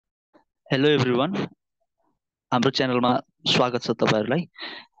Hello everyone, हाम्रो च्यानलमा स्वागत छ तपाईहरुलाई।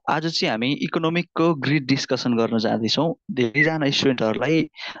 आज चाहिँ हामी इकोनोमिकको ग्रिड डिस्कसन गर्न जाँदैछौँ। धेरैजना स्टुडेन्टहरूलाई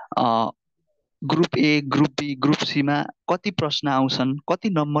group A, group be, group C मा कति प्रश्न आउँछन्, कति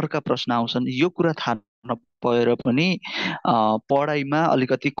नम्बरका प्रश्न आउँछन् यो कुरा थाहा नभएर पनि पढाइमा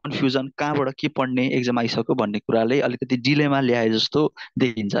अलिकति कन्फ्युजन, कहाँबाट के पढ्ने, एक्जाम आइसक्यो भन्ने कुराले अलिकति डिलेमा ल्याए जस्तो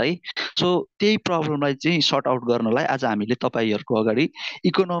देखिन्छ है। सो त्यही प्रब्लमलाई चाहिँ सर्ट आउट गर्नलाई आज हामीले तपाईहरुको अगाडि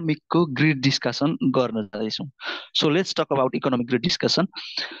इकोनोमिकको ग्रिड डिस्कसन गर्न जाँदैछौँ। So let's talk about economic grid discussion.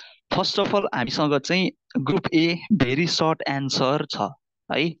 First of all हामीसँग चाहिँ group A very short answer छ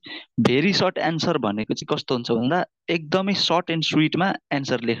है। भेरी सर्ट एन्सर भनेको चाहिँ कस्तो हुन्छ भन्दा एकदमै सर्ट एन्ड स्विटमा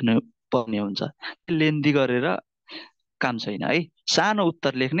एन्सर लेख्नु पर्ने हुन्छ। लेन्दी गरेर काम छैन है। सानो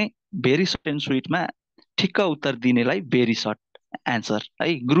उत्तर लेख्ने, भेरी सर्ट एन्ड स्विटमा ठिक्क उत्तर दिनेलाई भेरी सर्ट एन्सर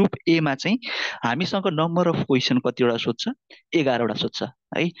है। ग्रुप ए मा चाहिँ हामीसँग नम्बर अफ क्वेसन कतिवटा सोध्छ? 11 वटा सोध्छ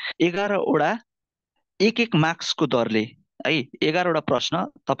है। 11 वटा एक एक मार्क्सको दरले है। 11 वटा प्रश्न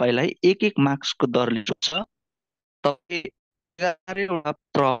तपाईलाई एक एक मार्क्सको दरले सोध्छ। तपाईँ 11 वटा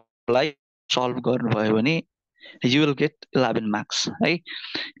प्रश्नलाई सल्भ गर्नुभयो भने you will get 11 मार्क्स है।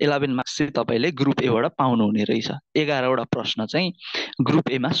 11 मार्क्स चाहिँ तपाईले ग्रुप ए बाट पाउनु हुने रहेछ। 11 वटा प्रश्न चाहिँ ग्रुप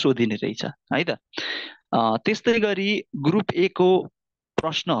ए मा सोधिने रहेछ है त। त्यस्तै गरी ग्रुप ए को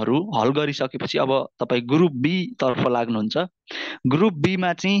प्रश्नहरू हल गरिसकेपछि अब तपाई ग्रुप बी तर्फ लाग्नुहुन्छ। ग्रुप बी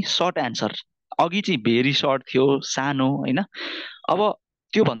मा चाहिँ सर्ट एन्सर, अघि चाहिँ भेरी सर्ट थियो, सानो हैन। अब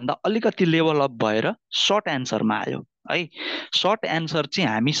त्यो भन्दा अलिकति लेभल अप भएर सर्ट एन्सरमा आयो है। सर्ट एन्सर चाहिँ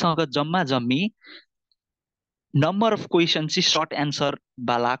हामीसँग जम्मा जम्मी नम्बर अफ क्वेसन चाहिँ सर्ट एन्सर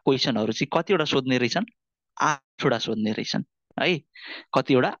वाला क्वेसनहरू चाहिँ कतिवटा सोध्ने रहेछन्? 8 वटा सोध्ने रहेछन् है।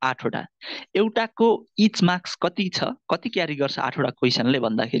 कतिवटा? 8 वटा। एउटाको इच मार्क्स कति छ, कति क्यारी गर्छ 8 वटा क्वेसनले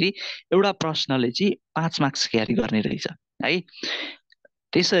भन्दाखेरि एउटा प्रश्नले चाहिँ 5 मार्क्स क्यारी गर्ने रहेछ है।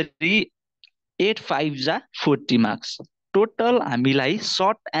 त्यसरी 8 5 जा 40 मार्क्स। टोटल हामीलाई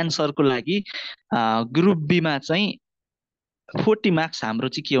सर्ट एन्सरको लागि ग्रुप बी मा चाहिँ 40 मार्क्स हाम्रो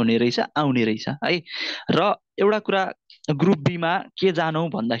चाहिँ के हुने रहेछ? आउने रहेछ है। र एउटा कुरा ग्रुप बी मा के जानौ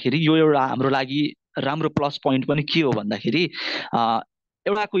भन्दाखेरि यो एउटा हाम्रो लागि राम्रो प्लस पोइन्ट पनि के हो भन्दाखेरि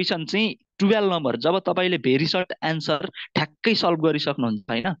एउटा क्वेसन चाहिँ 12 नम्बर, जब तपाईले भेरी सर्ट एन्सर ठ्याक्कै सल्भ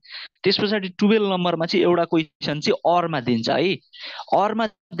गरिसक्नुहुन्छ हैन, त्यसपछि 12 नम्बरमा चाहिँ एउटा क्वेसन चाहिँ अरमा दिन्छ है। अरमा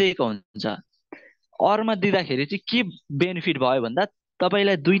दिएको हुन्छ। अरमा दिँदाखेरि चाहिँ के बेनिफिट भयो भन्दा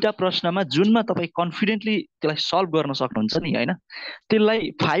तपाईलाई दुईटा प्रश्नमा जुनमा तपाई कन्फिडेन्टली त्यसलाई सल्भ गर्न सक्नुहुन्छ नि हैन, त्यसलाई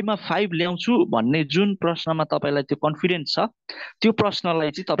 5 मा 5 ल्याउँछु भन्ने जुन प्रश्नमा तपाईलाई त्यो कन्फिडेन्स छ, त्यो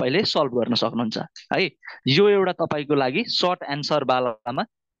प्रश्नलाई चाहिँ तपाईले सल्भ गर्न सक्नुहुन्छ है। यो एउटा तपाईको लागि सर्ट एन्सर वालामा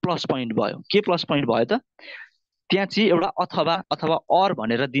प्लस पोइन्ट भयो। के प्लस पोइन्ट भयो त? त्यहाँ चाहिँ एउटा अथवा अथवा अर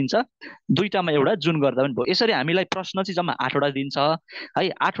भनेर दिन्छ, दुईटामा एउटा जुन गर्दा पनि भयो। यसरी हामीलाई प्रश्न चाहिँ जम्मा 8 वटा दिन्छ है।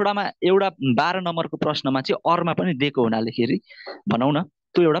 8 वटामा एउटा 12 नम्बरको प्रश्नमा चाहिँ अरमा पनि दिएको हुनालेखेरि भनौँ न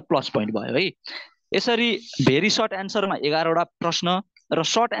त्यो एउटा प्लस पोइन्ट भयो है। यसरी भेरी सर्ट एन्सरमा 11 वटा प्रश्न र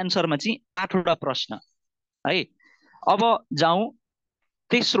सर्ट एन्सरमा चाहिँ 8 वटा प्रश्न है। अब जाउँ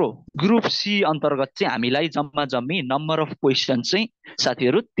तेस्रो ग्रुप सी अन्तर्गत चाहिँ हामीलाई जम्मा जम्मी नम्बर अफ क्वेसन चाहिँ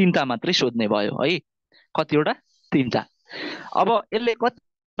साथीहरू 3टा मात्रै सोध्ने भयो है। कतिवटा? 3टा। अब यसले कति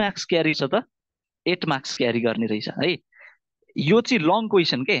मार्क्स क्यारी छ त? 8 मार्क्स क्यारी गर्ने रहेछ है। यो चाहिँ लङ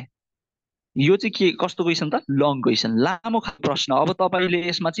क्वेसन के? यो चाहिँ के कस्तो क्वेसन त? लङ क्वेसन, लामो प्रश्न। अब तपाईले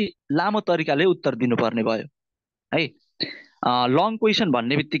यसमा चाहिँ लामो तरिकाले उत्तर दिनुपर्ने भयो है। लङ क्वेसन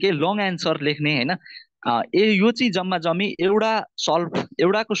भन्ने बित्तिकै लङ एन्सर लेख्ने हैन। यो चाहिँ जम्मा जम्मी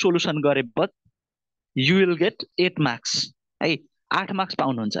एउटाको सोलुसन गरेपछि यु विल गेट 8 मार्क्स है। 8 मार्क्स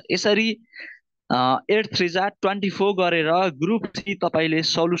पाउनुहुन्छ। यसरी 8 3 जा 24 गरेर ग्रुप सी तपाईले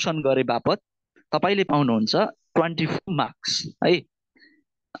सोलुसन गरे बापत तपाईले पाउनुहुन्छ 24 मार्क्स है।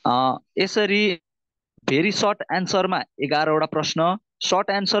 यसरी भेरी सर्ट एन्सरमा 11 वटा प्रश्न, सर्ट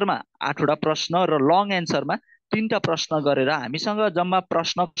एन्सरमा 8 वटा प्रश्न र लङ एन्सरमा 3टा प्रश्न गरेर हामीसँग जम्मा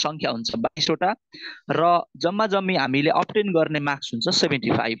प्रश्नको संख्या हुन्छ 22 वटा र जम्मा जम्मी हामीले अब्टेन गर्ने मार्क्स हुन्छ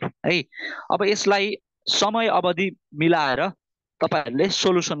 75 है। अब यसलाई समय अवधि मिलाएर तपाईहरुले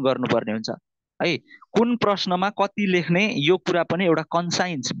सोलुसन गर्नुपर्ने हुन्छ है। कुन प्रश्नमा कति लेख्ने यो कुरा पनि एउटा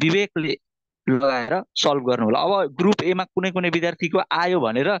कन्साइन्स विवेकले लगाएर सल्भ गर्नु होला। अब ग्रुप ए मा कुनै कुनै विद्यार्थीको आयो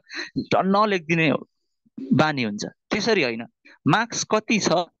भनेर नलेख्दिने बानी हुन्छ, त्यसरी होइन। मार्क्स कति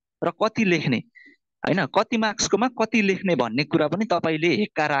छ र कति लेख्ने हैन, कति मार्क्सकोमा कति लेख्ने भन्ने कुरा पनि तपाईले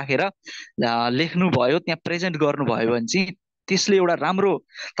हेक्का राखेर लेख्नु भयो, त्यहाँ प्रेजेन्ट गर्नु भयो भने चाहिँ त्यसले एउटा राम्रो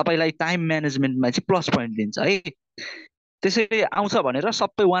तपाईलाई टाइम म्यानेजमेन्टमा चाहिँ प्लस पोइन्ट दिन्छ है। त्यसैले आउँछ भनेर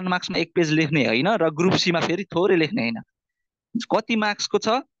सबै 1 मार्क्समा 1 पेज लेख्ने होइन र ग्रुप सी मा फेरि थोरै लेख्ने होइन। कति मार्क्सको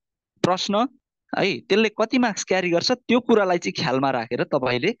छ प्रश्न है त्यसले कति मार्क्स क्यारी गर्छ त्यो कुरालाई चाहिँ ख्यालमा राखेर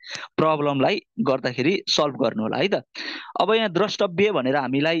तपाईँले प्रब्लमलाई गर्दाखेरि सल्भ गर्नु होला है त। अब यहाँ द्रष्टव्य भनेर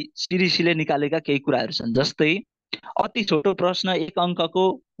हामीलाई सिडिसीले निकालेका केही कुराहरू छन्, जस्तै अति छोटो प्रश्न 1 अङ्कको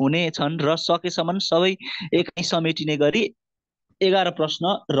हुनेछन् र सकेसम्म सबै एकाइ समेटिने गरी 11 प्रश्न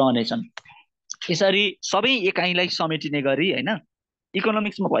रहनेछन्। यसरी सबै एकाइलाई समेटिने गरी होइन,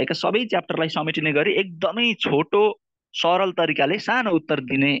 इकोनोमिक्समा भएका सबै च्याप्टरलाई समेटिने गरी एकदमै छोटो सरल तरिकाले सानो उत्तर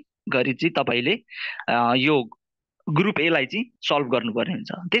दिने गरी चाहिँ तपाईँले यो ग्रुप ए लाई चाहिँ सल्भ गर्नुपर्ने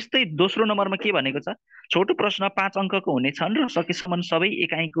हुन्छ। त्यस्तै दोस्रो नम्बरमा के भनेको छ, छोटो प्रश्न 5 अङ्कको हुनेछन् र सकेसम्म सबै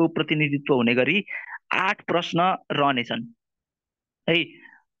एकाइको प्रतिनिधित्व हुने गरी 8 प्रश्न रहनेछन् है।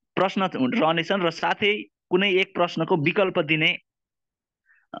 प्रश्न रहनेछन् र साथै कुनै एक प्रश्नको विकल्प दिन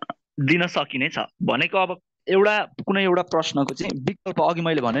सकिने छ भनेको। अब एउटा कुनै एउटा प्रश्नको चाहिँ विकल्प, अघि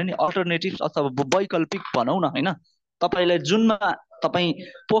मैले भने नि अल्टरनेटिभ अथवा वैकल्पिक भनौँ न होइन, तपाईँलाई जुनमा तपाईँ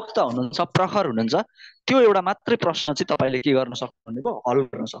पोख्त हुनुहुन्छ, प्रखर हुनुहुन्छ, त्यो एउटा मात्रै प्रश्न चाहिँ तपाईँले के गर्न सक्नुहुने भयो, हल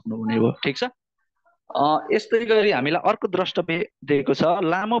गर्न सक्नुहुने भयो। ठिक छ। यस्तै गरी हामीलाई अर्को द्रष्टव्य दिएको छ,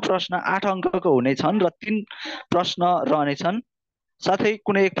 लामो प्रश्न 8 अङ्कको हुनेछन् र 3 प्रश्न रहनेछन्, साथै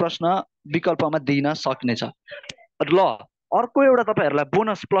कुनै एक प्रश्न विकल्पमा दिन सक्नेछ। ल अर्को एउटा तपाईँहरूलाई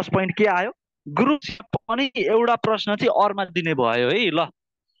बोनस प्लस पोइन्ट के आयो, ग्रुप पनि एउटा प्रश्न चाहिँ अरमा दिने भयो है। ल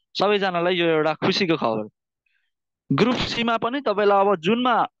सबैजनालाई यो एउटा खुसीको खबर। ग्रुप सीमा पनि तपाईँलाई अब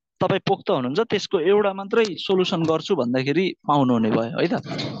जुनमा तपाईँ पोख्त हुनुहुन्छ त्यसको एउटा मात्रै सोलुसन गर्छु भन्दाखेरि पाउनुहुने भयो है त।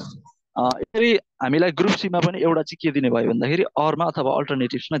 यसरी हामीलाई ग्रुप सीमा पनि एउटा चाहिँ के दिने भयो भन्दाखेरि अरमा अथवा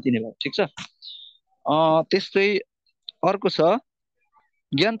अल्टरनेटिभ्समा दिने भयो। ठिक छ। त्यस्तै अर्को छ,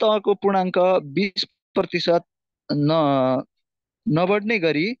 ज्ञान तहको पूर्णाङ्क 20% नबढ्ने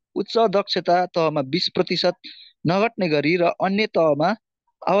गरी उच्च दक्षता तहमा 20% नघट्ने गरी र अन्य तहमा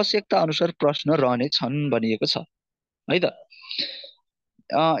आवश्यकता अनुसार प्रश्न रहने छन् भनिएको छ है त।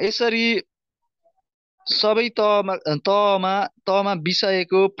 यसरी सबै तहमा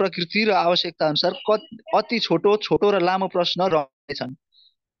विषयको प्रकृति र आवश्यकता अनुसार अति छोटो र लामो प्रश्न रहनेछन्।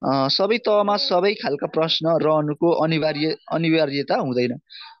 सबै तहमा सबै खालका प्रश्न रहनुको अनिवार्यता हुँदैन।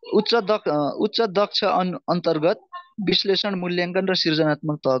 उच्च दक्ष अन्तर्गत विश्लेषण, मूल्याङ्कन र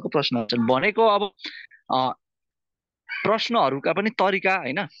सृजनात्मक तहको प्रश्न छन् भनेको। अब प्रश्नहरूका पनि तरिका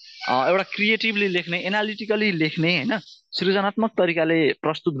होइन, एउटा क्रिएटिभली लेख्ने, एनालिटिकली लेख्ने होइन, सृजनात्मक तरिकाले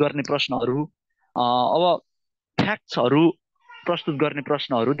प्रस्तुत गर्ने प्रश्नहरू, अब फ्याक्ट्सहरू प्रस्तुत गर्ने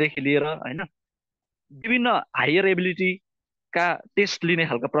प्रश्नहरूदेखि लिएर होइन, विभिन्न हायर एबिलिटीका टेस्ट लिने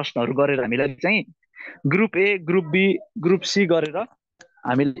खालका प्रश्नहरू गरेर हामीलाई चाहिँ group A, group be, group C गरेर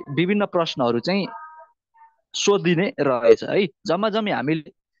हामीले विभिन्न प्रश्नहरू चाहिँ सोधिने रहेछ है। जम्मा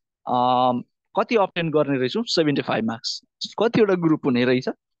हामीले कति अप्टेन गर्ने रहेछौँ, 75 मार्क्स। कतिवटा ग्रुप हुने रहेछ,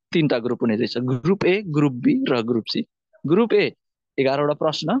 3टा ग्रुप हुने रहेछ, ग्रुप ए, ग्रुप बी र ग्रुप सी। ग्रुप ए 11वटा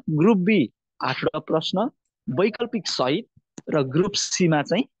प्रश्न, ग्रुप बी 8वटा प्रश्न वैकल्पिक सहित, र ग्रुप सीमा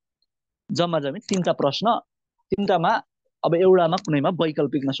चाहिँ जम्मा 3टा प्रश्न, 3टामा अब एउटामा कुनैमा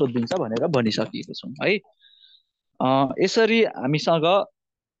वैकल्पिकमा सोधिन्छ भनेर भनिसकिएको छौँ है। यसरी हामीसँग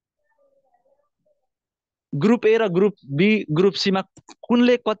ग्रुप ए र ग्रुप बी, ग्रुप सीमा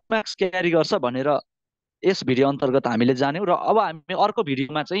कुनले कति मार्क्स क्यारी गर्छ भनेर यस भिडियो अन्तर्गत हामीले जान्यौँ। र अब हामी अर्को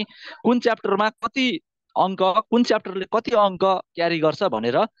भिडियोमा चाहिँ कुन च्याप्टरमा कति अङ्क, कुन च्याप्टरले कति अङ्क क्यारी गर्छ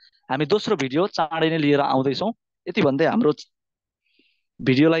भनेर हामी दोस्रो भिडियो चाँडै नै लिएर आउँदैछौँ। यति भन्दै हाम्रो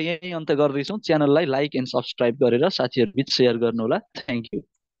भिडियोलाई यही अन्त्य गर्दैछौँ। च्यानललाई लाइक एन्ड सब्सक्राइब गरेर साथीहरू बिच सेयर गर्नुहोला। Thank you.